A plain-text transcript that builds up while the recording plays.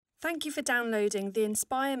Thank you for downloading the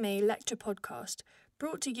Inspire Me lecture podcast,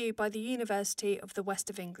 brought to you by the University of the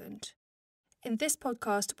West of England. In this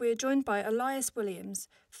podcast, we are joined by Elias Williams,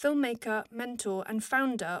 filmmaker, mentor and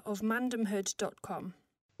founder of mandomhood.com.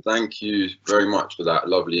 Thank you very much for that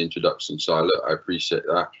lovely introduction, Charlotte. I appreciate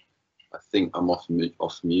that. I think I'm off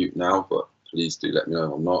mute now, but please do let me know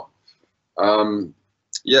if I'm not.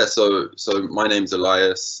 So my name's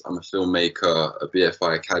Elias. I'm a filmmaker, a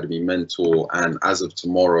BFI Academy mentor, and as of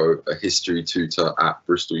tomorrow, a history tutor at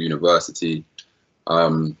Bristol University.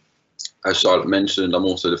 As Charlotte mentioned, I'm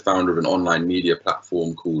also the founder of an online media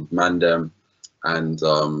platform called Mandem. And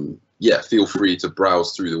feel free to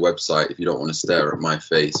browse through the website if you don't want to stare at my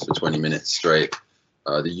face for 20 minutes straight.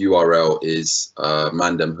 The URL is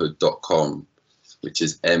mandemhood.com, which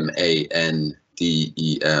is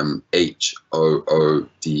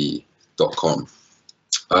MANDEMHOOD.com.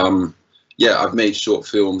 I've made short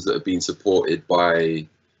films that have been supported by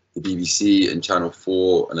the BBC and Channel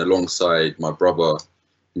 4, and alongside my brother,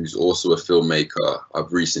 who's also a filmmaker,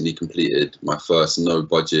 I've recently completed my first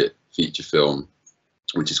no-budget feature film,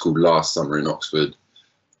 which is called Last Summer in Oxford,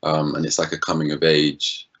 and it's like a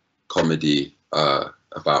coming-of-age comedy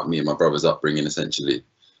about me and my brother's upbringing, essentially.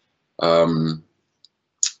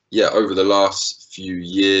 Over the last few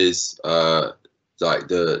years, like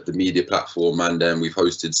the media platform Mandem, we've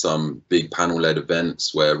hosted some big panel-led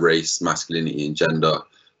events where race, masculinity, and gender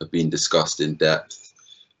have been discussed in depth.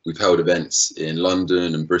 We've held events in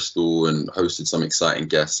London and Bristol and hosted some exciting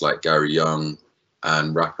guests like Gary Young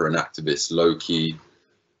and rapper and activist Loki.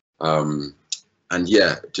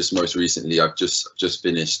 Just most recently, I've just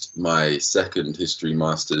finished my second history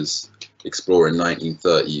masters exploring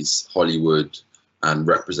 1930s Hollywood and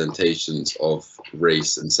representations of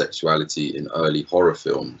race and sexuality in early horror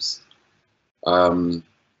films.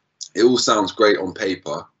 It all sounds great on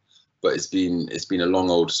paper, but it's been a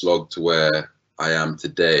long old slog to where I am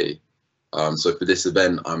today. So for this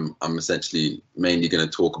event, I'm essentially mainly going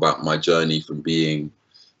to talk about my journey from being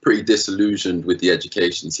pretty disillusioned with the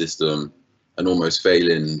education system and almost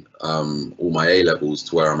failing all my A-levels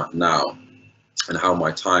to where I'm at now, and how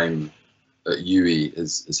my time at UE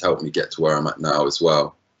has helped me get to where I'm at now as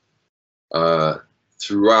well.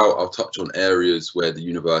 Throughout, I'll touch on areas where the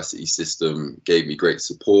university system gave me great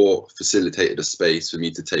support, facilitated a space for me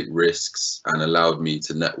to take risks, and allowed me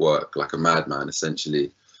to network like a madman,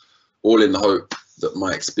 essentially, all in the hope that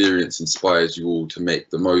my experience inspires you all to make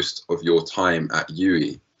the most of your time at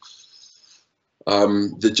UE.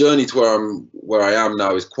 The journey to where I am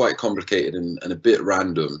now is quite complicated and a bit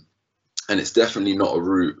random, and it's definitely not a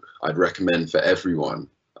route I'd recommend for everyone.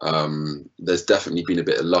 There's definitely been a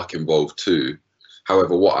bit of luck involved too.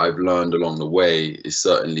 However, what I've learned along the way is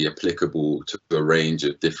certainly applicable to a range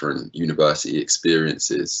of different university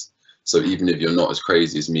experiences. So even if you're not as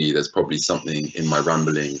crazy as me, there's probably something in my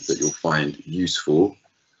rambling that you'll find useful.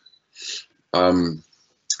 I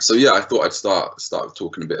thought I'd start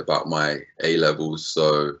talking a bit about my A-levels.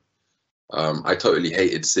 So I totally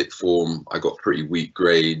hated sixth form. I got pretty weak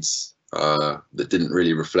grades that didn't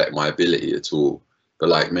really reflect my ability at all. But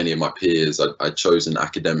like many of my peers, I'd chosen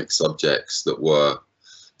academic subjects that were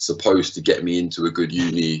supposed to get me into a good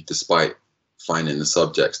uni, despite finding the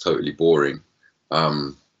subjects totally boring.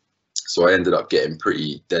 So I ended up getting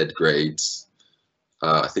pretty dead grades.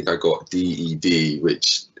 I think I got DED,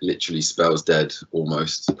 which literally spells dead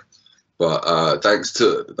almost. But thanks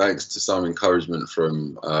to some encouragement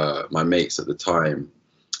from my mates at the time,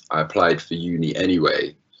 I applied for uni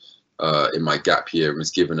anyway. In my gap year, and was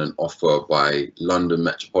given an offer by London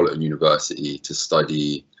Metropolitan University to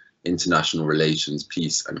study international relations,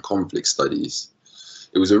 peace and conflict studies.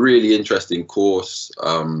 It was a really interesting course,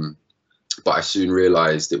 but I soon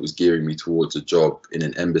realized it was gearing me towards a job in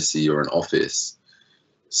an embassy or an office.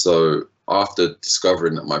 So after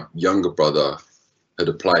discovering that my younger brother had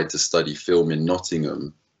applied to study film in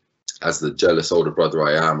Nottingham, as the jealous older brother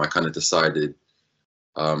I am, I kind of decided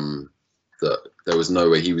that there was no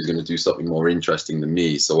way he was going to do something more interesting than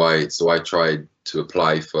me. So I tried to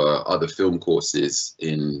apply for other film courses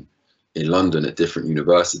in London at different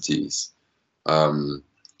universities. And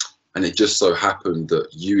it just so happened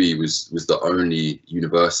that UE was the only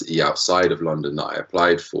university outside of London that I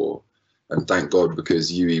applied for. And thank God,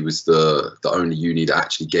 because UE was the only uni that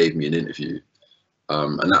actually gave me an interview.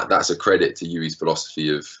 And that's a credit to UE's philosophy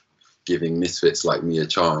of giving misfits like me a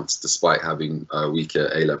chance, despite having weaker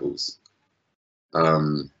A-levels.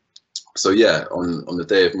 On the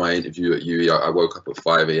day of my interview at UE, I woke up at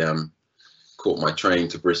 5 AM, caught my train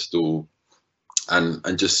to Bristol,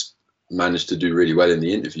 and just managed to do really well in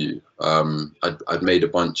the interview. I'd made a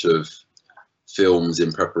bunch of films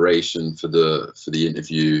in preparation for the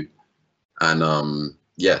interview. And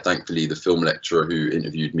yeah, thankfully the film lecturer who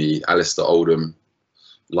interviewed me, Alistair Oldham,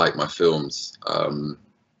 liked my films.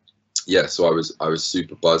 Yeah, so I was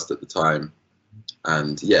super buzzed at the time,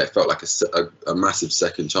 and yeah, it felt like a massive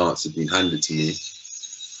second chance had been handed to me.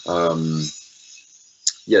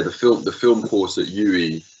 Yeah, the film course at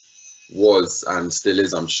UWE was, and still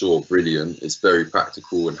is, I'm sure, brilliant. It's very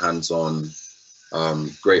practical and hands-on,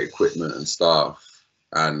 great equipment and staff,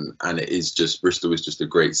 and it is just, Bristol is just a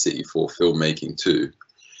great city for filmmaking too.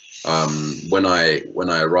 When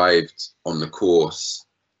I arrived on the course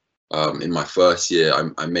in my first year,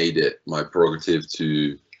 I made it my prerogative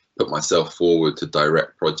to put myself forward to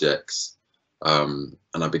direct projects, and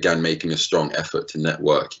I began making a strong effort to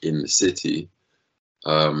network in the city.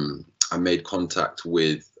 I made contact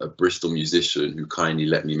with a Bristol musician who kindly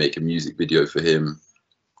let me make a music video for him,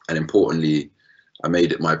 and importantly, I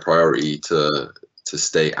made it my priority to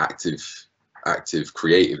stay active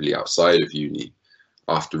creatively outside of uni,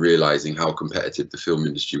 after realizing how competitive the film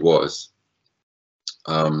industry was.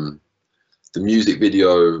 The music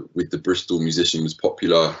video with the Bristol musician was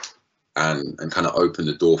popular, and kind of opened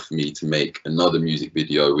the door for me to make another music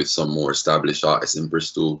video with some more established artists in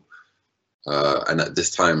Bristol. And at this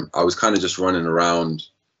time, I was kind of just running around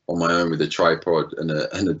on my own with a tripod and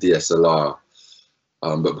a DSLR.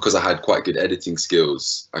 But because I had quite good editing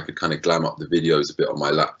skills, I could kind of glam up the videos a bit on my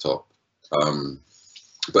laptop.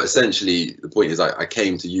 But essentially, the point is, I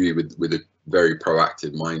came to UWE with a very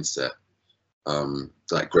proactive mindset,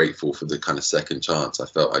 like grateful for the kind of second chance I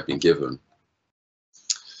felt I'd been given.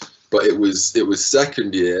 But it was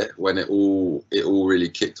second year when it all really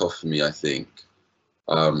kicked off for me, I think.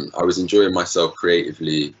 I was enjoying myself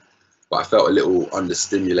creatively, but I felt a little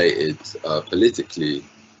understimulated politically,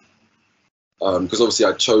 because obviously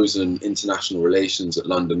I'd chosen international relations at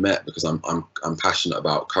London Met because I'm passionate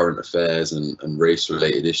about current affairs and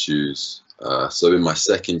race-related issues. So in my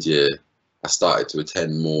second year, I started to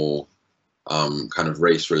attend more kind of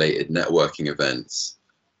race-related networking events,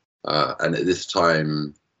 and at this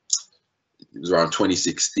time, it was around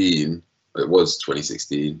 2016. It was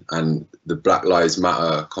 2016, and the Black Lives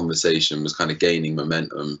Matter conversation was kind of gaining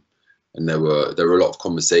momentum, and there were a lot of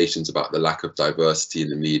conversations about the lack of diversity in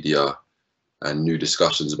the media, and new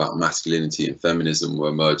discussions about masculinity and feminism were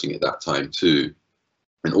emerging at that time too,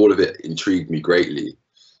 and all of it intrigued me greatly.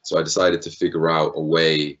 So I decided to figure out a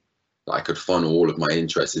way that I could funnel all of my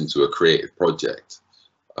interests into a creative project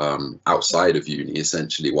outside of uni,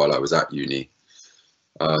 essentially, while I was at uni.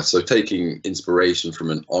 So taking inspiration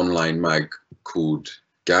from an online mag called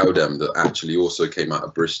Gaudem that actually also came out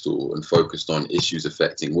of Bristol and focused on issues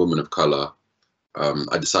affecting women of colour,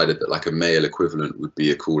 I decided that like a male equivalent would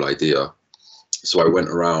be a cool idea. So I went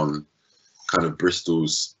around kind of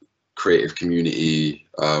Bristol's creative community,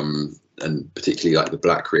 and particularly like the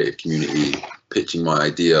Black creative community, pitching my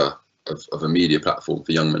idea of a media platform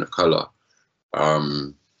for young men of colour.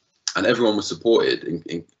 And everyone was supported.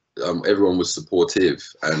 Everyone was supportive,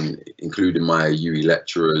 and including my UWE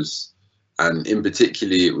lecturers, and in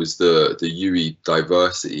particular it was the UWE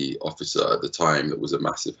diversity officer at the time that was a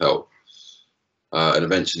massive help. And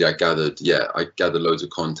eventually I gathered loads of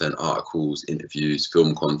content, articles, interviews,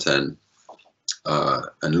 film content,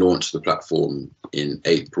 and launched the platform in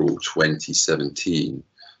April 2017,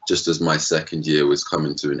 just as my second year was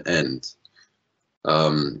coming to an end.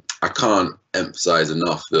 I can't emphasize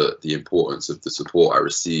enough the importance of the support I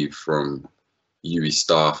received from UWE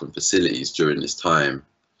staff and facilities during this time.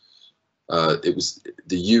 It was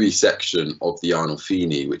the UWE section of the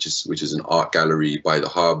Arnolfini, which is an art gallery by the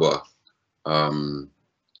harbour,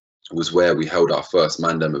 was where we held our first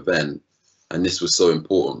Mandem event, and this was so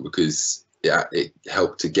important because it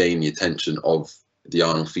helped to gain the attention of the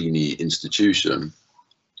Arnolfini institution,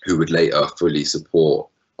 who would later fully support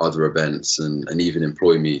other events and even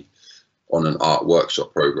employ me on an art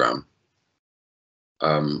workshop program.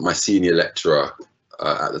 My senior lecturer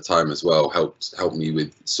at the time as well helped me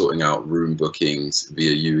with sorting out room bookings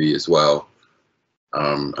via UWE as well,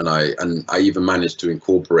 and I even managed to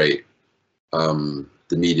incorporate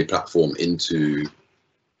the media platform into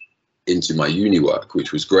my uni work,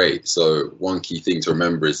 which was great. So one key thing to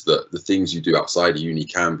remember is that the things you do outside of uni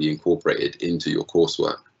can be incorporated into your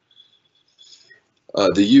coursework.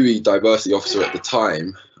 The UWE diversity officer at the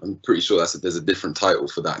time, I'm pretty sure there's a different title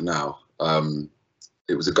for that now.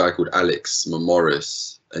 It was a guy called Alex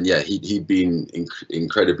Morris, and yeah, he'd been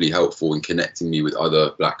incredibly helpful in connecting me with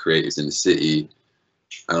other Black creators in the city.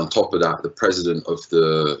 And on top of that, the president of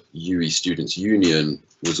the UWE Students' Union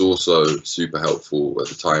was also super helpful at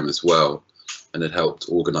the time as well, and had helped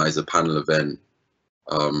organise a panel event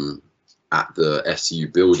at the SU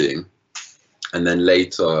building, and then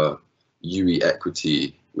later UE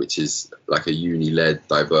Equity, which is like a uni-led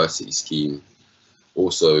diversity scheme,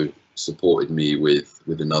 also supported me with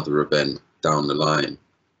another event down the line.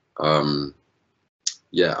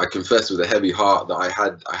 Yeah, I confess with a heavy heart that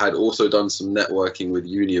I had also done some networking with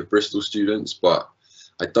Uni of Bristol students, but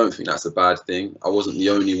I don't think that's a bad thing. I wasn't the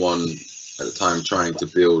only one at the time trying to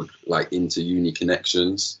build like inter-uni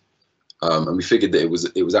connections, and we figured that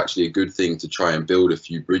it was actually a good thing to try and build a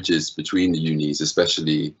few bridges between the unis,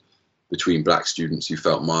 especially between Black students who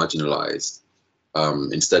felt marginalised,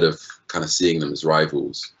 instead of kind of seeing them as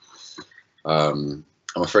rivals.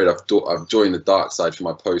 I'm afraid I've joined the dark side for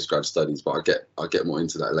my postgrad studies, but I'll get more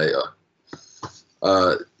into that later.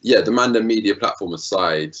 Yeah, the Mandem Media platform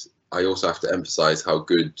aside, I also have to emphasize how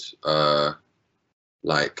good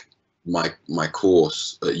like my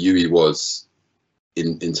course at UE was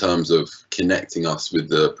in terms of connecting us with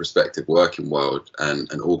the prospective working world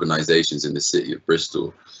and organizations in the city of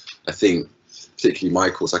Bristol. I think particularly my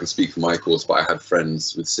course, I can speak for my course, but I had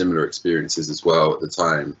friends with similar experiences as well at the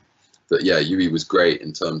time. That yeah, UE was great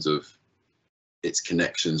in terms of its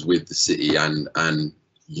connections with the city and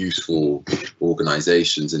useful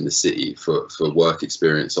organizations in the city for work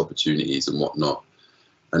experience opportunities and whatnot.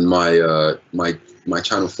 And my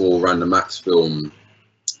Channel 4 Random Acts film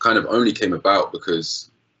kind of only came about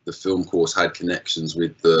because the film course had connections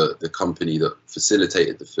with the company that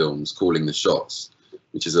facilitated the films, Calling the Shots,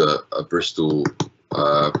 which is a Bristol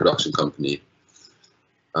production company.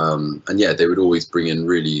 And yeah, they would always bring in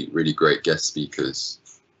really, really great guest speakers,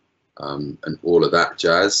 and all of that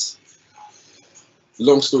jazz.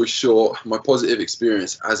 Long story short, my positive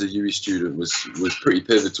experience as a UE student was pretty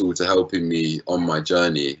pivotal to helping me on my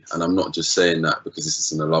journey. And I'm not just saying that because this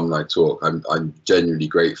is an alumni talk. I'm genuinely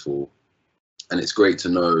grateful, and it's great to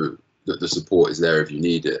know that the support is there if you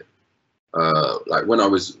need it. Like when I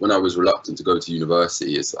was reluctant to go to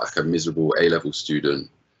university as like a miserable A-level student,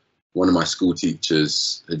 one of my school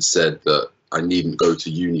teachers had said that I needn't go to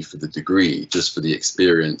uni for the degree, just for the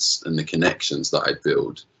experience and the connections that I'd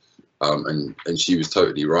built. And she was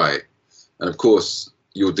totally right. And of course,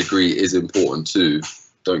 your degree is important too,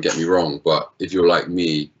 don't get me wrong, but if you're like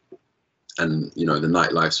me and you know the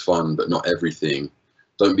nightlife's fun, but not everything,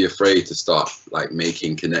 don't be afraid to start like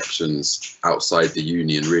making connections outside the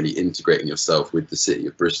uni and really integrating yourself with the city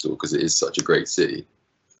of Bristol, because it is such a great city.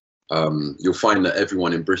 You'll find that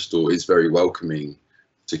everyone in Bristol is very welcoming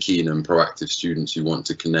to keen and proactive students who want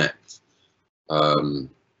to connect.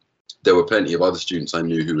 There were plenty of other students I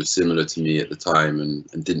knew who were similar to me at the time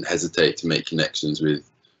and didn't hesitate to make connections with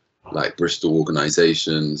like Bristol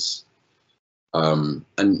organisations. And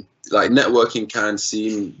like networking can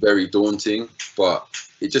seem very daunting, but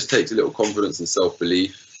it just takes a little confidence and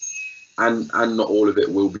self-belief, and not all of it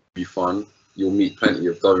will be fun. You'll meet plenty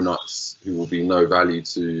of donuts who will be no value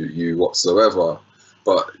to you whatsoever,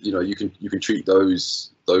 but you know you can treat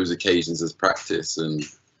those occasions as practice. And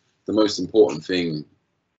the most important thing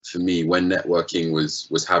for me when networking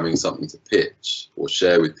was having something to pitch or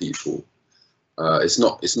share with people. It's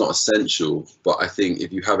not essential, but I think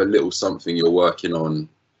if you have a little something you're working on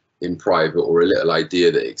in private or a little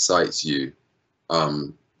idea that excites you,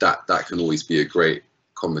 that can always be a great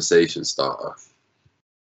conversation starter.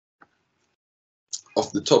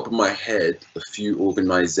 Off the top of my head, a few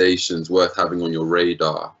organisations worth having on your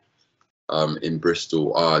radar in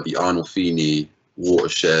Bristol are the Arnolfini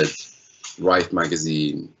Watershed, Rife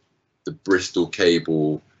Magazine, the Bristol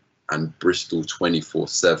Cable, and Bristol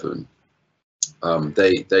 24/7.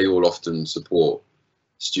 They all often support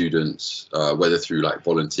students, whether through like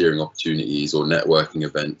volunteering opportunities or networking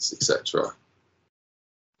events, etc.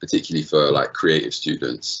 Particularly for like creative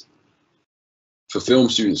students. For film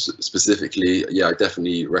students specifically, yeah, I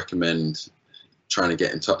definitely recommend trying to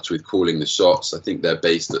get in touch with Calling the Shots. I think they're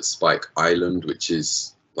based at Spike Island, which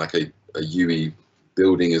is like a UE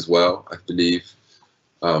building as well, I believe.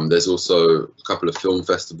 There's also a couple of film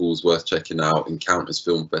festivals worth checking out. Encounters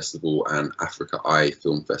Film Festival and Africa Eye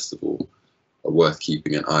Film Festival are worth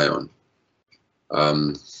keeping an eye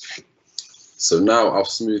on. So now I'll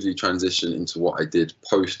smoothly transition into what I did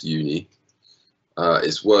post-uni.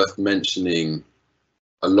 It's worth mentioning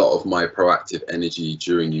a lot of my proactive energy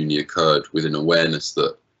during uni occurred with an awareness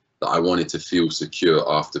that I wanted to feel secure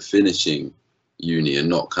after finishing uni and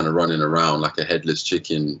not kind of running around like a headless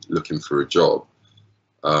chicken looking for a job.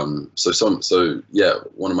 So yeah,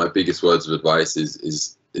 one of my biggest words of advice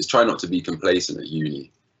is try not to be complacent at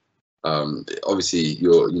uni. Obviously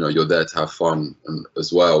you're there to have fun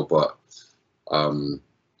as well, but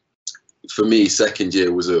for me, second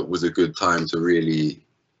year was a good time to really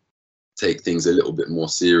take things a little bit more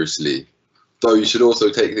seriously. Though you should also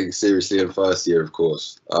take things seriously in first year, of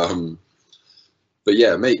course. But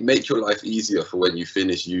yeah, make your life easier for when you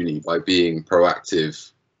finish uni by being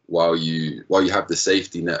proactive while you have the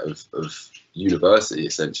safety net of university,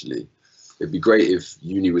 essentially. It'd be great if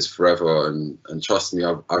uni was forever, and trust me,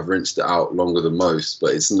 I've rinsed it out longer than most,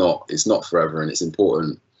 but it's not forever, and it's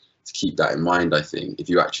important to keep that in mind, I think, if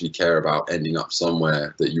you actually care about ending up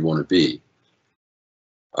somewhere that you want to be.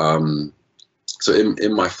 So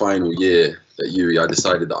in my final year at UWE, I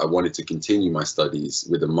decided that I wanted to continue my studies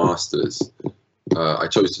with a master's. I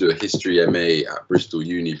chose to do a history MA at Bristol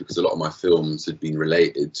Uni because a lot of my films had been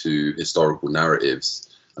related to historical narratives,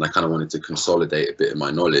 and I kind of wanted to consolidate a bit of my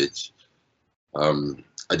knowledge.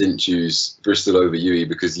 I didn't choose Bristol over UWE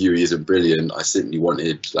because UWE isn't brilliant. I simply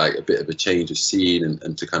wanted like a bit of a change of scene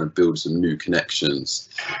and to kind of build some new connections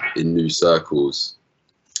in new circles.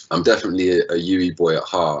 I'm definitely a UWE boy at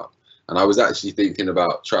heart, and I was actually thinking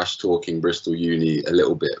about trash talking Bristol Uni a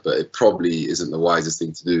little bit, but it probably isn't the wisest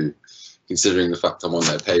thing to do, considering the fact I'm on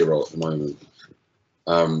their payroll at the moment.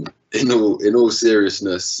 In all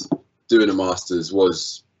seriousness, doing a master's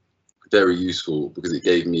was very useful because it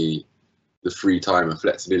gave me the free time and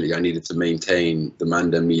flexibility I needed to maintain the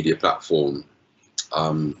Mandem Media platform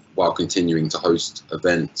while continuing to host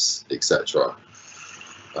events, etc.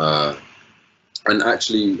 And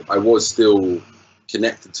actually, I was still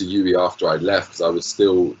connected to UWE after I'd left, because I was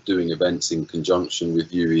still doing events in conjunction with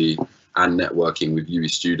UWE and networking with UWE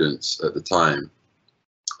students at the time.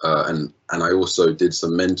 And I also did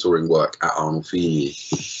some mentoring work at Arnolfini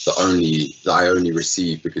that I only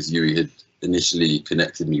received because UWE had initially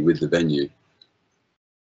connected me with the venue.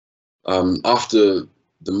 After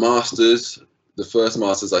the first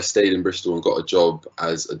masters, I stayed in Bristol and got a job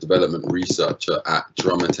as a development researcher at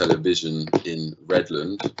Drummer Television in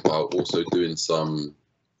Redland, while also doing some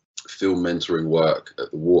film mentoring work at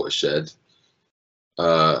the Watershed.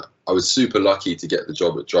 I was super lucky to get the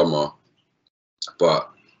job at Drummer, but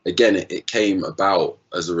again, it came about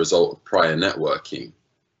as a result of prior networking.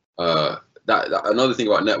 Another thing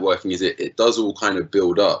about networking is it does all kind of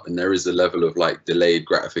build up, and there is a level of like delayed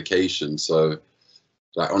gratification. So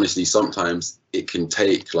like honestly, sometimes it can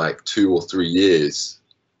take like 2 or 3 years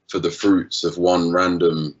for the fruits of one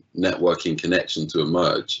random networking connection to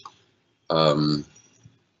emerge.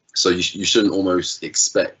 So you shouldn't almost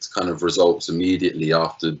expect kind of results immediately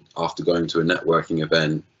after going to a networking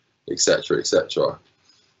event, etc., etc.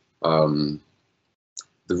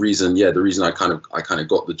 The reason I kind of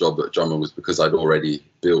got the job at Drummer was because I'd already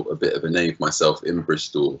built a bit of a name for myself in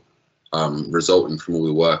Bristol, resulting from all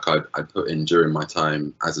the work I'd put in during my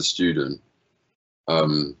time as a student.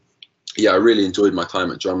 Yeah, I really enjoyed my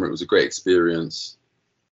time at Drummer. It was a great experience,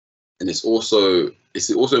 and it's also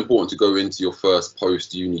important to go into your first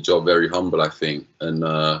post-uni job very humble, I think, and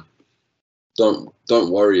don't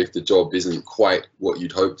worry if the job isn't quite what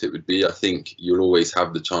you'd hoped it would be. I think you'll always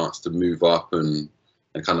have the chance to move up and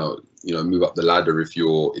kind of, you know, move up the ladder if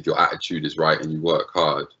your attitude is right and you work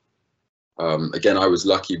hard. Again, I was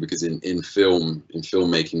lucky because in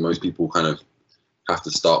filmmaking, most people kind of have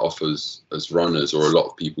to start off as runners, or a lot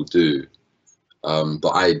of people do.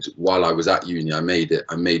 But while I was at uni, I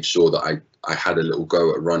made sure that I had a little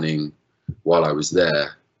go at running while I was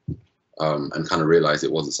there, and kind of realized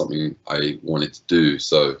it wasn't something I wanted to do.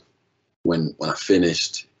 So when I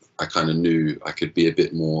finished, I kind of knew I could be a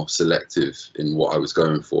bit more selective in what I was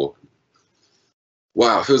going for.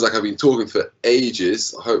 Wow, it feels like I've been talking for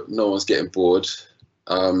ages. I hope no one's getting bored.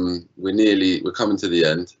 We're coming to the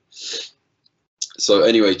end. So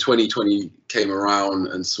anyway, 2020 came around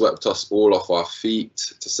and swept us all off our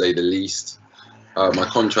feet, to say the least. My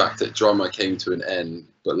contract at Drummer came to an end,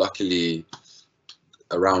 but luckily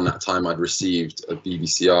around that time I'd received a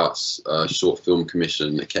BBC Arts short film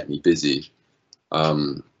commission that kept me busy.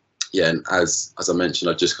 Yeah, and as I mentioned,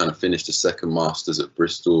 I just kind of finished a second master's at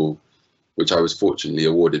Bristol, which I was fortunately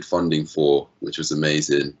awarded funding for, which was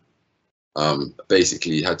amazing.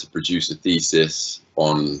 Basically had to produce a thesis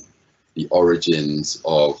on the origins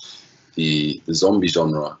of the zombie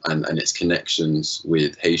genre and its connections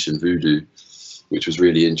with Haitian voodoo, which was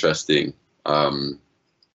really interesting.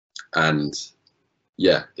 And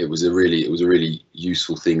yeah, it was a really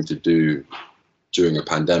useful thing to do during a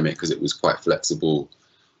pandemic because it was quite flexible.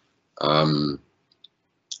 And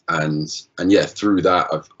yeah, through that,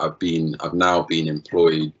 I've now been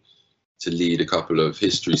employed to lead a couple of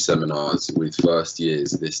history seminars with first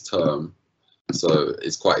years this term. So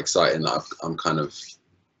it's quite exciting that I'm kind of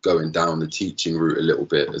going down the teaching route a little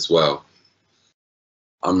bit as well.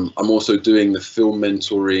 I'm also doing the film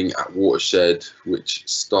mentoring at Watershed, which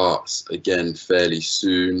starts again fairly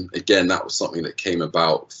soon. Again, that was something that came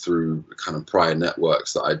about through kind of prior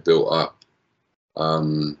networks that I built up.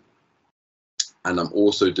 And I'm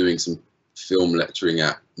also doing some film lecturing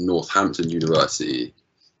at Northampton University.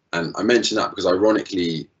 And I mention that because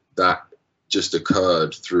ironically, that just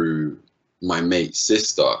occurred through my mate's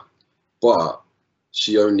sister, but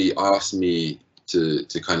she only asked me to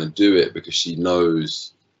kind of do it because she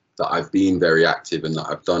knows that I've been very active and that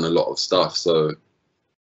I've done a lot of stuff. So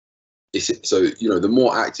you know, the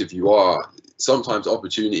more active you are, sometimes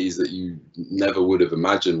opportunities that you never would have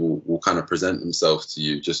imagined will kind of present themselves to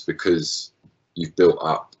you just because you've built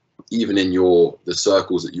up, even in the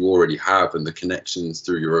circles that you already have and the connections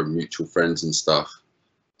through your own mutual friends and stuff.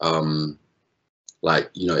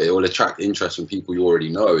 Like, you know, it will attract interest from people you already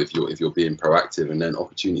know if you're being proactive, and then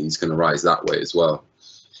opportunities can arise that way as well.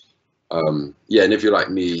 Yeah, and if you're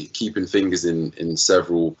like me, keeping fingers in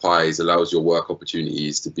several pies allows your work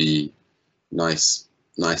opportunities to be nice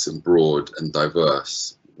and broad and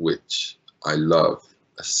diverse, which I love,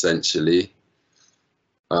 essentially.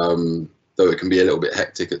 Though it can be a little bit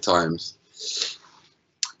hectic at times.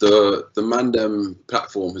 The Mandem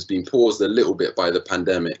platform has been paused a little bit by the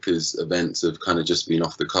pandemic because events have kind of just been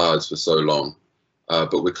off the cards for so long.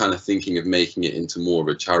 But we're kind of thinking of making it into more of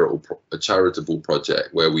a charitable project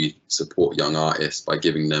where we support young artists by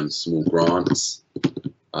giving them small grants.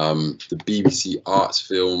 The BBC Arts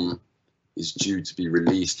film is due to be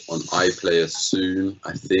released on iPlayer soon,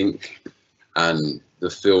 I think. And the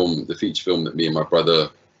feature film that me and my brother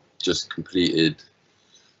just completed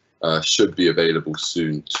should be available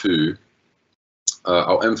soon too.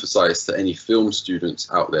 I'll emphasize to any film students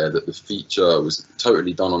out there that the feature was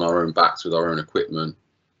totally done on our own backs with our own equipment,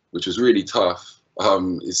 which was really tough.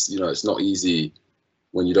 It's not easy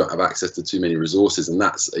when you don't have access to too many resources, and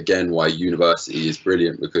that's again why university is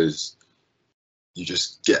brilliant, because you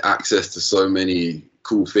just get access to so many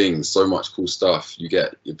cool things, so much cool stuff. You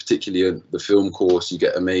get, particularly in the film course, you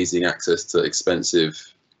get amazing access to expensive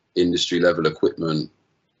industry level equipment.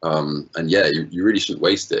 And yeah, you really shouldn't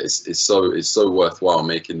waste it. It's so worthwhile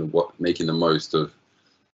making the most of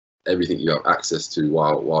everything you have access to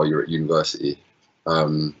while you're at university.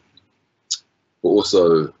 But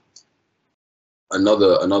also,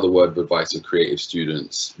 another word of advice for creative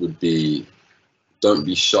students would be, don't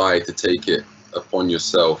be shy to take it upon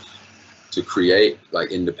yourself to create,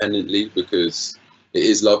 like, independently, because it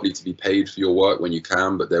is lovely to be paid for your work when you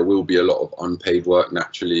can, but there will be a lot of unpaid work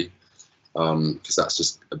naturally. Because that's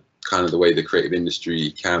just kind of the way the creative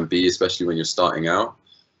industry can be, especially when you're starting out.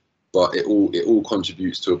 But it all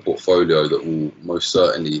contributes to a portfolio that will most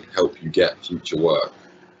certainly help you get future work.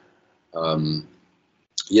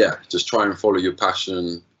 Yeah, just try and follow your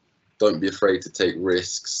passion. Don't be afraid to take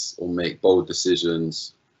risks or make bold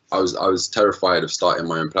decisions. I was terrified of starting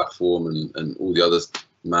my own platform and all the other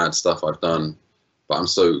mad stuff I've done, but I'm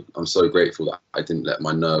so grateful that I didn't let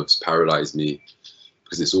my nerves paralyze me,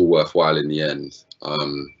 because it's all worthwhile in the end.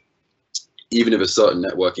 Even if a certain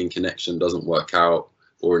networking connection doesn't work out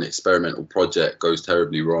or an experimental project goes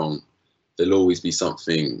terribly wrong, there'll always be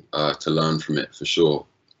something to learn from it, for sure.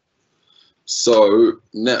 So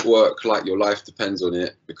network like your life depends on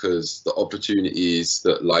it, because the opportunities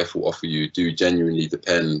that life will offer you do genuinely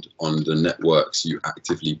depend on the networks you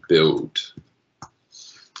actively build. I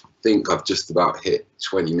think I've just about hit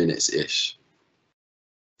 20 minutes-ish.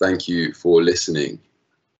 Thank you for listening.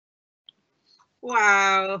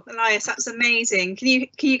 Wow, Elias, that's amazing. Can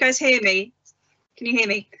you guys hear me? Can you hear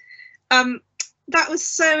me? That was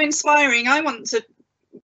so inspiring. I want to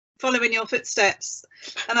follow in your footsteps,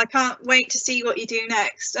 and I can't wait to see what you do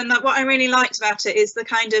next. And what I really liked about it is the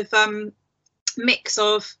kind of mix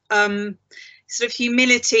of sort of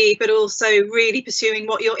humility, but also really pursuing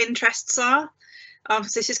what your interests are.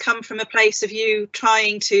 So this has come from a place of you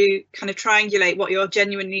trying to kind of triangulate what you're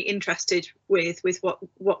genuinely interested with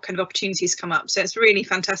what kind of opportunities come up. So it's really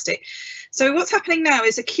fantastic. So what's happening now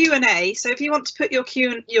is a Q&A. So if you want to put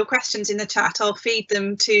your questions in the chat, I'll feed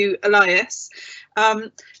them to Elias.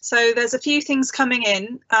 So there's a few things coming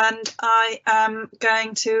in, and I am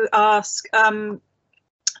going to ask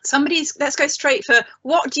let's go straight for,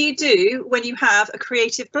 what do you do when you have a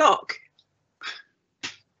creative block?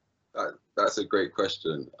 That's a great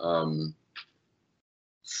question. I'm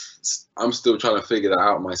still trying to figure that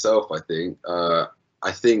out myself, I think. I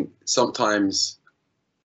think sometimes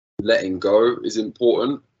letting go is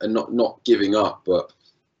important, and not giving up. But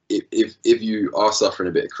if you are suffering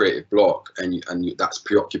a bit of creative block and that's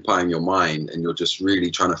preoccupying your mind, and you're just really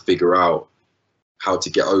trying to figure out how to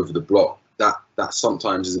get over the block, that that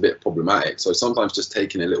sometimes is a bit problematic. So sometimes just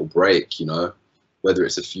taking a little break, you know, whether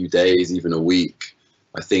it's a few days, even a week,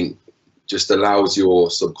 I think just allows your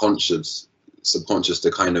subconscious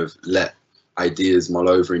to kind of let ideas mull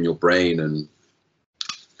over in your brain. And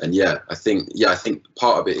yeah, I think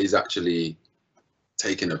part of it is actually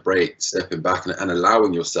taking a break, stepping back, and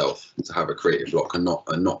allowing yourself to have a creative block, and not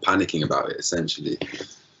panicking about it. Essentially,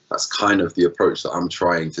 that's kind of the approach that I'm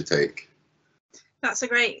trying to take. That's a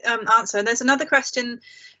great answer. There's another question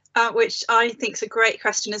which I think is a great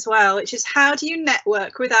question as well, which is, how do you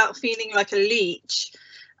network without feeling like a leech?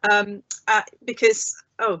 Because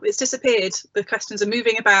it's disappeared. The questions are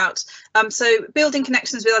moving about. So building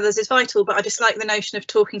connections with others is vital, but I dislike the notion of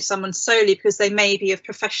talking to someone solely because they may be of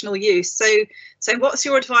professional use. So what's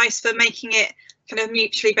your advice for making it kind of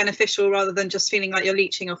mutually beneficial rather than just feeling like you're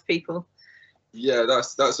leeching off people? Yeah,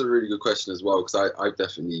 that's a really good question as well, because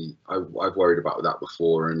I've worried about that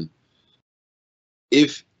before. And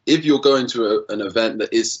if you're going to an event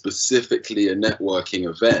that is specifically a networking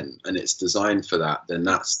event and it's designed for that, then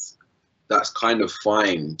that's kind of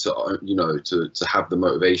fine to, you know, to have the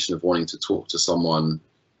motivation of wanting to talk to someone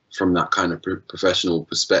from that kind of professional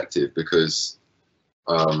perspective, because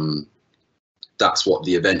that's what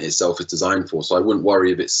the event itself is designed for. So I wouldn't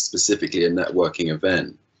worry if it's specifically a networking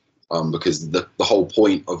event, because the whole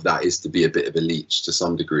point of that is to be a bit of a leech to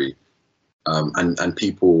some degree, and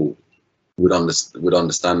people would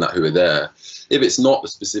understand that who are there. If it's not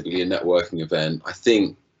specifically a networking event, I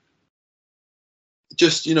think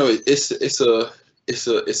just, you know, it's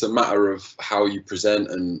a matter of how you present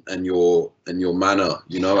and your manner.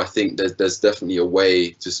 You know, I think there's definitely a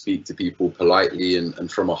way to speak to people politely and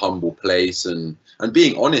from a humble place, and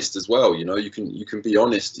being honest as well. You know, you can be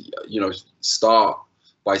honest. You know, start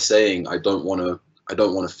by saying, I don't want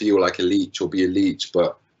to feel like a leech or be a leech,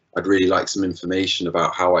 but I'd really like some information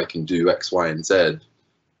about how I can do X, Y, and Z.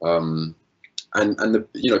 And the,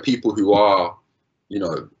 you know, people who are, you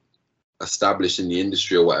know, established in the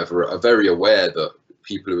industry or whatever are very aware that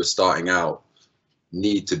people who are starting out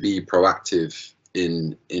need to be proactive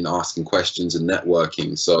in asking questions and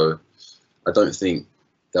networking. So I don't think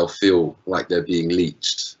they'll feel like they're being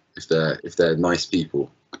leeched if they're nice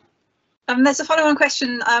people. There's a follow-on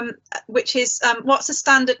question, which is, what's a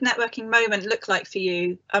standard networking moment look like for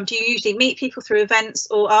you? Do you usually meet people through events,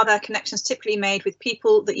 or are there connections typically made with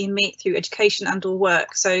people that you meet through education and or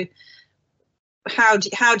work? So how do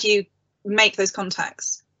you make those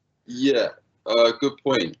contacts? Yeah, good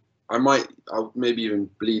point. I'll maybe even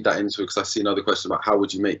bleed that into it, because I see another question about how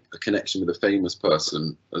would you make a connection with a famous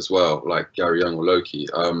person as well, like Gary Young or Loki.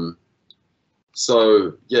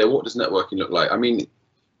 So yeah, what does networking look like? I mean,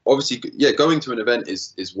 obviously, yeah, going to an event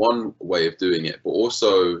is one way of doing it, but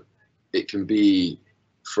also it can be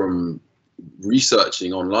from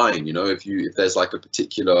researching online. You know, if there's like a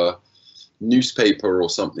particular newspaper or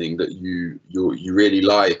something that you really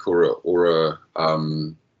like, or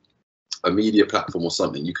a media platform or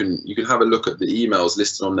something, you can have a look at the emails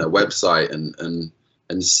listed on their website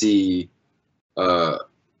and see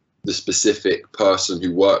the specific person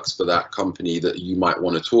who works for that company that you might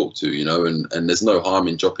want to talk to, you know, and there's no harm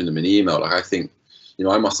in dropping them an email. Like, I think, you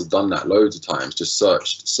know, I must have done that loads of times, just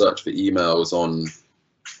search for emails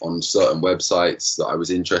on certain websites that I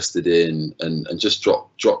was interested in, and just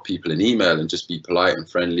drop people an email and just be polite and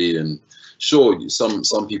friendly. And sure,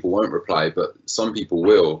 some people won't reply, but some people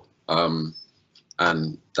will, and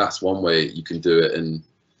that's one way you can do it. And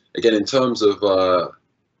again, in terms of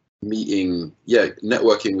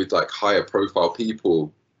networking with like higher profile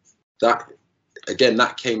people, that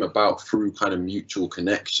came about through kind of mutual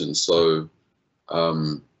connections. So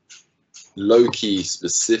Loki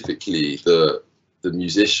specifically, the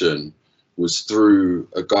musician, was through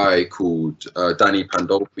a guy called Danny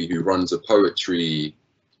Pandolfi, who runs a poetry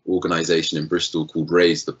organization in Bristol called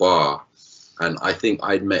Raise the Bar. And I think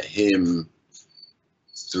I'd met him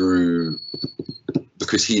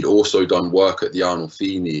because he'd also done work at the Arnold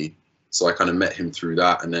Feeney. So I kind of met him through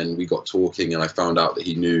that, and then we got talking, and I found out that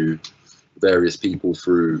he knew various people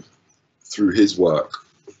through his work.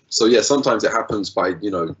 So yeah, sometimes it happens by,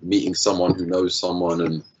 you know, meeting someone who knows someone,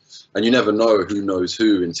 and you never know who knows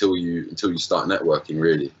who until you start networking,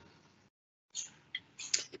 really.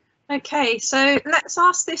 Okay, so let's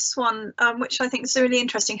ask this one, which I think is really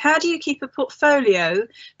interesting. How do you keep a portfolio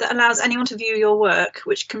that allows anyone to view your work,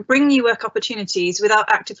 which can bring you work opportunities without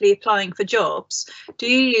actively applying for jobs? Do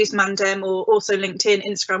you use Mandem or also LinkedIn,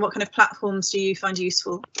 Instagram? What kind of platforms do you find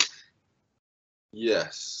useful?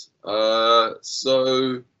 Yes.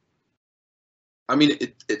 So, I mean,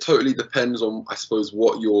 it totally depends on, I suppose,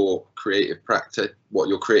 what your creative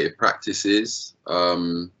practice is.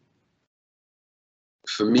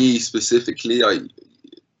 for me specifically,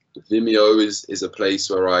 Vimeo is a place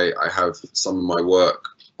where I have some of my work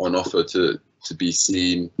on offer to be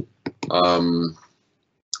seen.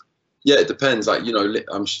 Yeah, it depends. Like, you know,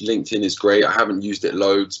 LinkedIn is great. I haven't used it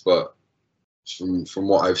loads, but from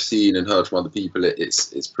what I've seen and heard from other people,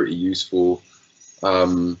 it's pretty useful.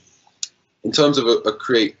 In terms of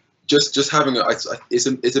just having it's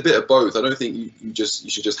a bit of both. I don't think you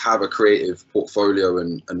should just have a creative portfolio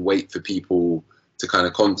and wait for people to kind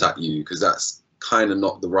of contact you, because that's kind of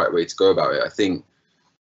not the right way to go about it. I think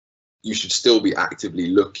you should still be actively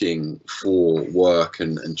looking for work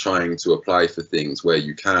and trying to apply for things where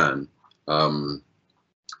you can.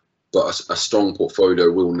 But a strong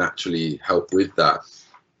portfolio will naturally help with that.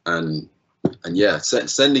 And yeah,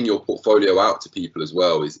 sending your portfolio out to people as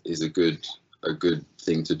well is a good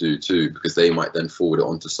thing to do too, because they might then forward it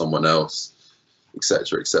on to someone else,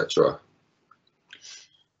 etc., etc.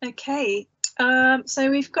 Okay,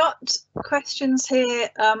 so we've got questions here.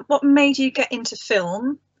 What made you get into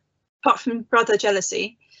film, apart from brother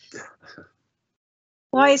jealousy?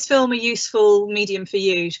 Why is film a useful medium for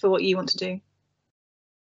you, for what you want to do?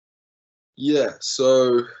 Yeah,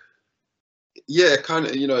 so yeah, kind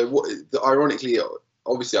of, you know, ironically,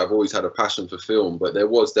 obviously I've always had a passion for film, but there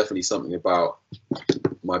was definitely something about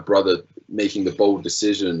my brother making the bold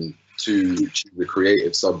decision to choose a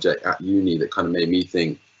creative subject at uni that kind of made me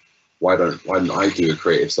think, why don't I do a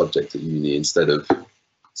creative subject at uni instead of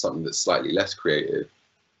something that's slightly less creative?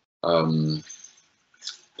 But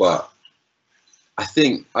I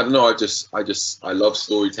think, I don't know, I love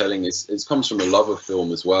storytelling. It comes from a love of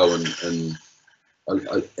film as well, and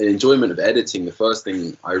an enjoyment of editing. The first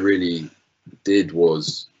thing I really did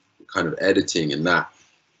was kind of editing, and that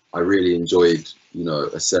I really enjoyed, you know,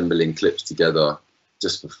 assembling clips together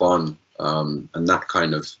just for fun, and that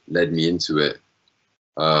kind of led me into it.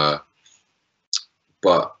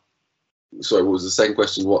 But sorry, what was the second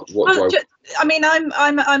question? What do I mean,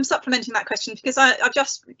 I'm supplementing that question because I've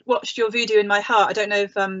just watched your video in my heart. I don't know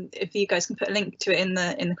if you guys can put a link to it in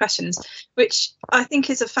the questions, which I think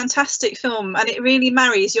is a fantastic film, and it really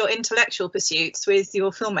marries your intellectual pursuits with your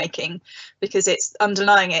filmmaking, because it's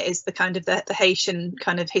underlying it is the kind of the Haitian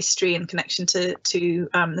kind of history and connection to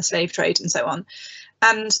the slave trade and so on.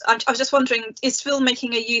 And I was just wondering, is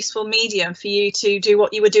filmmaking a useful medium for you to do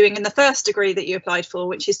what you were doing in the first degree that you applied for,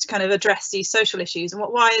 which is to kind of address these social issues? And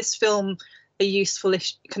why is film a useful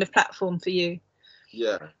kind of platform for you?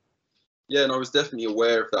 Yeah, and I was definitely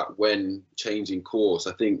aware of that when changing course.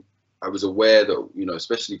 I think I was aware that, you know,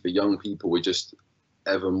 especially for young people, we're just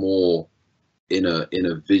ever more in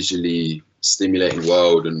a visually stimulating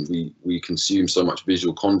world, and we consume so much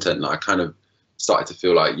visual content that I kind of started to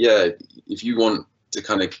feel like, yeah, if you want to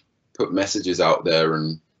kind of put messages out there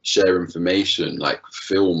and share information, like,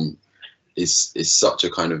 film is such a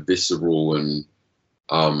kind of visceral and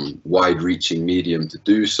wide-reaching medium to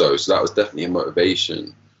do so. So that was definitely a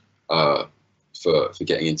motivation for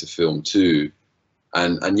getting into film too.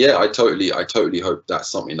 And yeah, I totally hope that's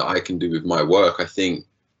something that I can do with my work. I think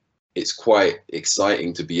it's quite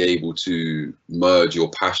exciting to be able to merge your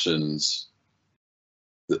passions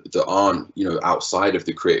that aren't, you know, outside of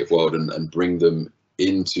the creative world and bring them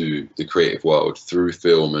into the creative world through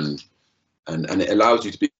film, and it allows you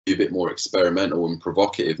to be a bit more experimental and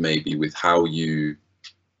provocative, maybe, with how you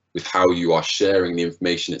are sharing the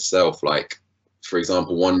information itself. Like, for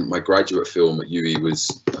example, my graduate film at UE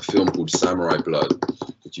was a film called Samurai Blood,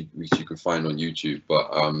 which you can find on YouTube, but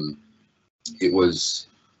it was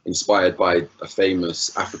inspired by a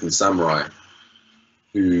famous African samurai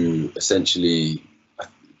who essentially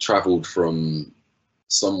traveled from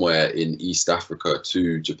somewhere in East Africa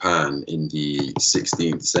to Japan in the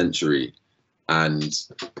 16th century. And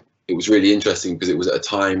it was really interesting because it was at a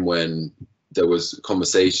time when there was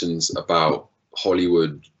conversations about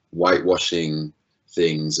Hollywood whitewashing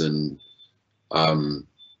things, and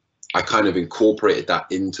I kind of incorporated that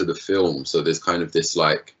into the film. So there's kind of this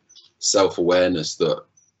like self-awareness that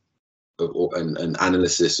and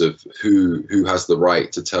analysis of who has the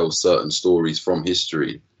right to tell certain stories from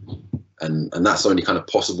history, and that's only kind of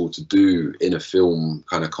possible to do in a film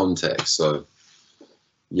kind of context. So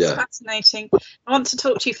yeah, fascinating. I want to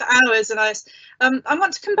talk to you for hours, Elias. I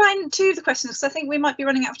want to combine two of the questions because I think we might be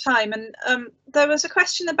running out of time. And there was a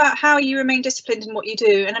question about how you remain disciplined in what you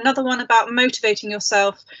do, and another one about motivating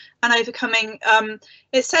yourself and overcoming.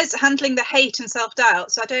 It says handling the hate and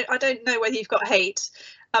self-doubt. So I don't know whether you've got hate,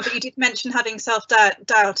 but you did mention having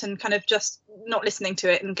self-doubt and kind of just not listening to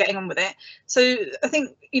it and getting on with it. So I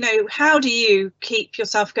think, you know, how do you keep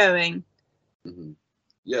yourself going? Mm-hmm.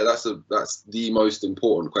 Yeah, that's the most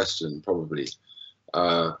important question, probably.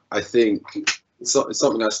 I think it's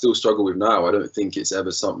something I still struggle with now. I don't think it's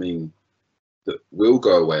ever something that will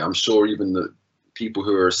go away. I'm sure even the people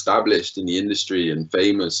who are established in the industry and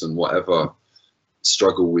famous and whatever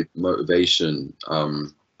struggle with motivation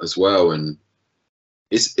as well. And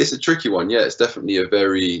it's a tricky one. Yeah, it's definitely a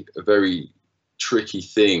very tricky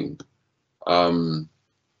thing. In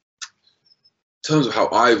terms of how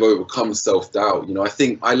I've overcome self-doubt, you know, I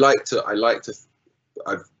think I've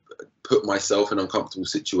put myself in uncomfortable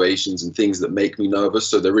situations and things that make me nervous.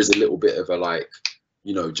 So there is a little bit of a, like,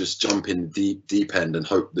 you know, just jump in the deep end and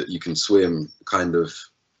hope that you can swim kind of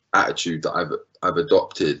attitude that I've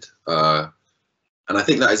adopted. And I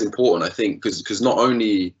think that is important. I think because not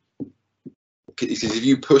only, because if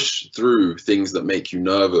you push through things that make you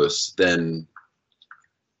nervous, then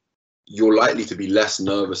you're likely to be less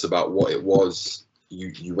nervous about what it was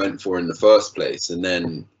you went for in the first place. And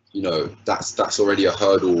then, you know, that's already a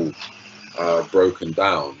hurdle broken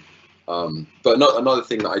down. But another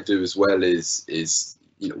thing that I do as well is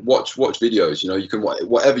you know, watch videos. You know, you can,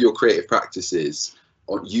 whatever your creative practice is,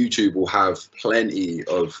 on YouTube will have plenty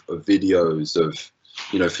of videos of,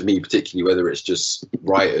 you know, for me particularly, whether it's just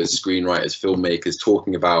writers, screenwriters, filmmakers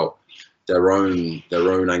talking about their own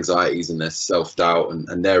anxieties and their self-doubt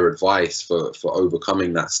and their advice for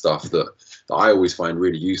overcoming that stuff, that I always find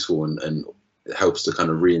really useful, and it helps to kind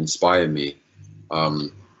of re-inspire me,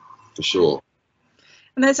 for sure.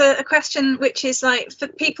 And there's a question which is, like, for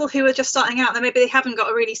people who are just starting out, that maybe they haven't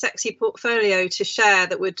got a really sexy portfolio to share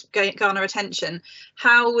that would garner attention,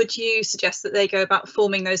 how would you suggest that they go about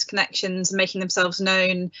forming those connections and making themselves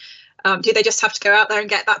known? Do they just have to go out there and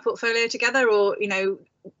get that portfolio together, or, you know,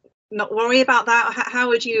 not worry about that? How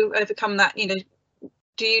would you overcome that? You know,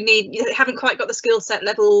 you haven't quite got the skill set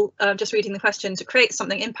level, just reading the question, to create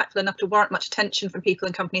something impactful enough to warrant much attention from people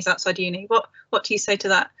and companies outside uni? What do you say to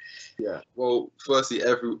that? Yeah, well, firstly,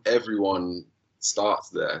 everyone starts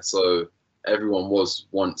there. So everyone was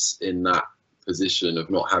once in that position of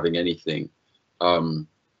not having anything.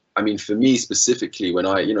 I mean, for me specifically, when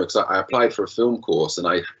you know, because I applied for a film course and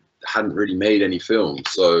I hadn't really made any films,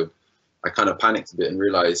 so I kind of panicked a bit and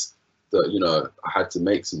realized that, you know, I had to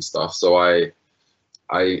make some stuff. So I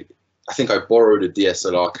think I borrowed a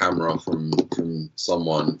DSLR camera from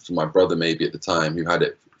someone, from my brother maybe at the time, who had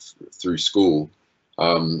it through school.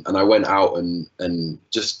 And I went out and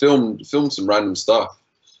just filmed some random stuff.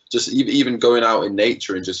 Just even going out in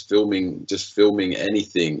nature and just filming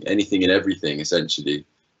anything and everything, essentially.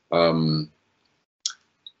 Even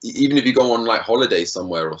if you go on like holiday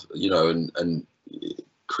somewhere, you know, and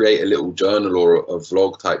create a little journal or a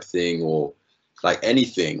vlog type thing, or like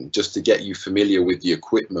anything, just to get you familiar with the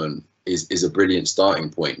equipment is a brilliant starting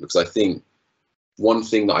point. Because I think one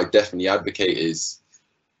thing that I definitely advocate is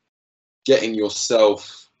getting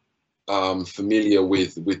yourself familiar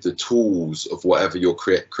with the tools of whatever your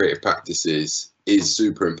creative practice is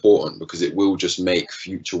super important, because it will just make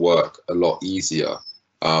future work a lot easier.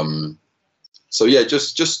 So yeah,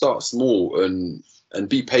 just start small and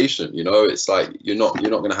be patient. You know, it's like you're not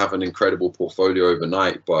going to have an incredible portfolio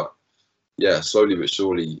overnight, but yeah, slowly but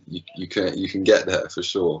surely you can get there for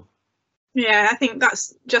sure. Yeah, I think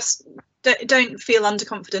that's just, don't feel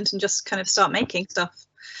underconfident and just kind of start making stuff.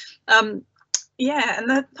 Yeah, and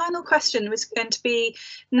the final question was going to be,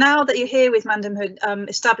 now that you're here with Mandemhood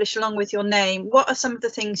established along with your name, what are some of the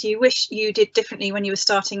things you wish you did differently when you were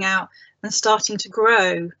starting out and starting to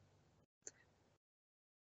grow?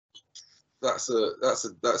 That's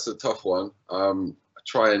a tough one. I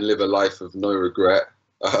try and live a life of no regret.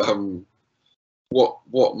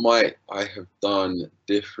 What might I have done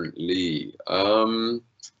differently?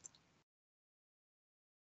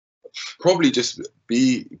 Probably just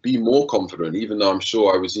be more confident, even though I'm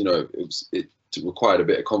sure I was, you know, it required a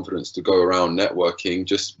bit of confidence to go around networking.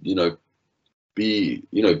 Just, you know, be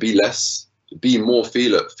more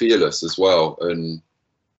fearless as well, and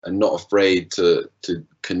not afraid to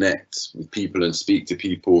connect with people and speak to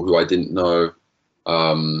people who I didn't know.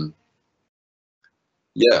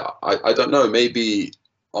 Yeah, I don't know, maybe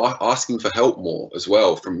asking for help more as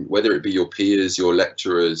well, from whether it be your peers, your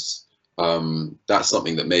lecturers. That's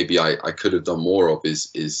something that maybe I could have done more of,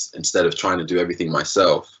 is instead of trying to do everything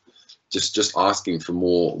myself, just asking for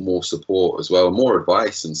more support as well, more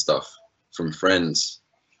advice and stuff from friends.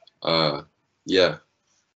 Yeah.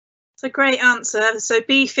 It's a great answer. So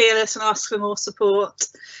be fearless and ask for more support.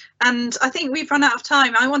 And I think we've run out of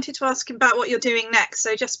time. I wanted to ask about what you're doing next.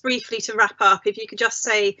 So just briefly to wrap up, if you could just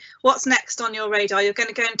say what's next on your radar. You're going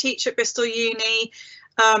to go and teach at Bristol Uni.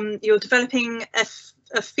 You're developing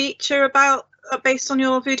a feature based on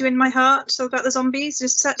your Voodoo in My Heart, so about the zombies.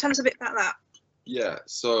 Just tell us a bit about that. Yeah,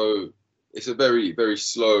 so it's a very, very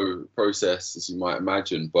slow process, as you might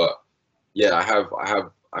imagine. But yeah,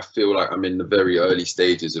 I feel like I'm in the very early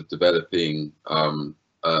stages of developing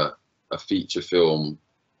a feature film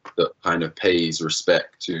that kind of pays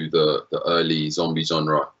respect to the early zombie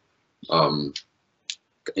genre,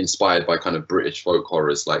 inspired by kind of British folk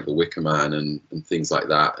horrors like The Wicker Man and things like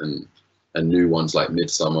that, and new ones like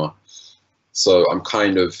Midsummer. So I'm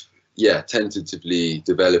kind of, yeah, tentatively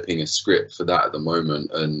developing a script for that at the moment.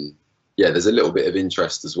 And yeah, there's a little bit of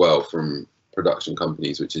interest as well from production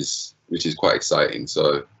companies, which is quite exciting.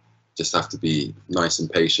 So just have to be nice and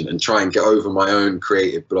patient and try and get over my own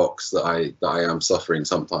creative blocks that I am suffering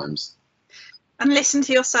sometimes. And listen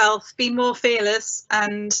to yourself, be more fearless,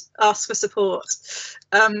 and ask for support.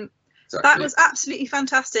 Exactly. That was absolutely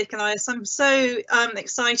fantastic, Elias. I'm so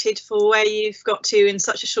excited for where you've got to in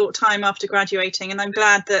such a short time after graduating, and I'm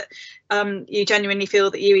glad that you genuinely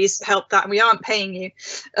feel that UWE's helped that, and we aren't paying you.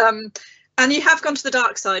 And you have gone to the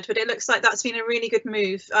dark side, but it looks like that's been a really good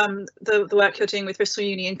move, the work you're doing with Bristol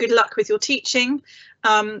Uni, and good luck with your teaching.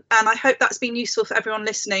 And I hope that's been useful for everyone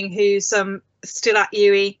listening who's still at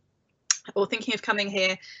UWE or thinking of coming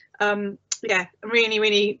here. Yeah, I'm really,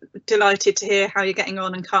 really delighted to hear how you're getting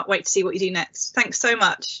on and can't wait to see what you do next. Thanks so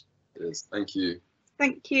much. Yes, thank you.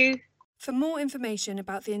 Thank you. For more information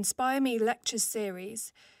about the Inspire Me Lectures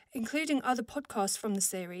series, including other podcasts from the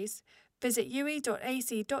series, visit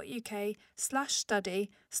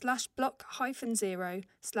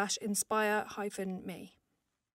uwe.ac.uk/study/block-0/inspire-me.